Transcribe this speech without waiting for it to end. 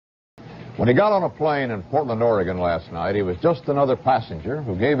When he got on a plane in Portland, Oregon last night, he was just another passenger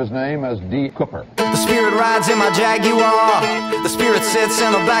who gave his name as D. Cooper. The spirit rides in my Jaguar. The spirit sits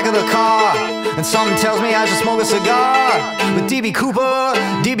in the back of the car. And something tells me I should smoke a cigar with D.B. Cooper,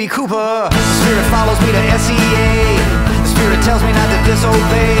 D.B. Cooper. The spirit follows me to SEA. The spirit tells me not to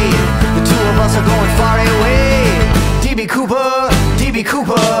disobey. The two of us are going far away. D.B. Cooper, D.B.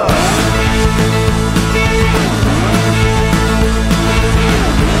 Cooper.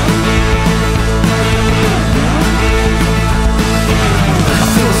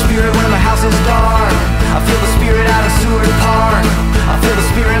 When the house is dark, I feel the spirit out of Seward Park. I feel the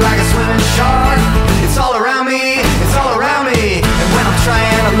spirit like a swimming shark. It's all around me, it's all around me. And when I'm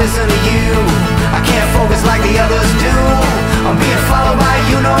trying to listen to you, I can't focus like the others do. I'm being followed by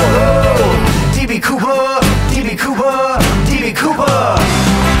you know who. D.B. Cooper, D.B. Cooper, D.B. Cooper.